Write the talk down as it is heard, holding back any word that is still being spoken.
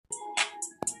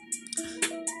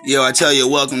Yo, I tell you,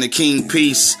 welcome to King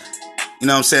Peace. You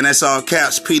know what I'm saying? That's all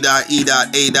caps.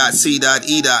 P.E.A.C.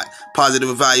 Positive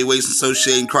Evaluation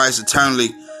Associating Christ Eternally.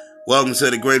 Welcome to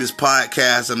the greatest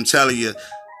podcast. I'm telling you.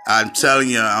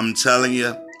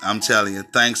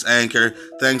 Thanks, Anchor.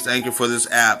 Thanks, Anchor, for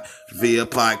this app via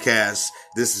podcast.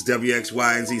 This is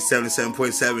WXYZ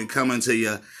 77.7 coming to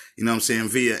you, you know what I'm saying,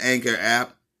 via Anchor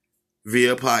app,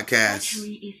 via podcast.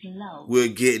 We're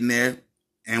getting there,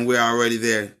 and we're already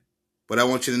there. But I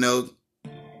want you to know,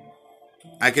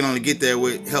 I can only get there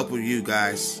with help with you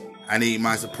guys. I need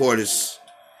my supporters.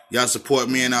 Y'all support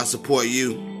me and I'll support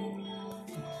you.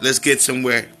 Let's get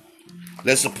somewhere.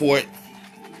 Let's support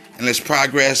and let's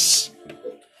progress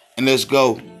and let's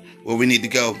go where we need to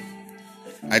go.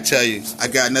 I tell you, I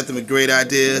got nothing but great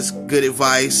ideas, good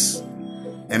advice,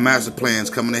 and master plans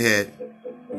coming ahead.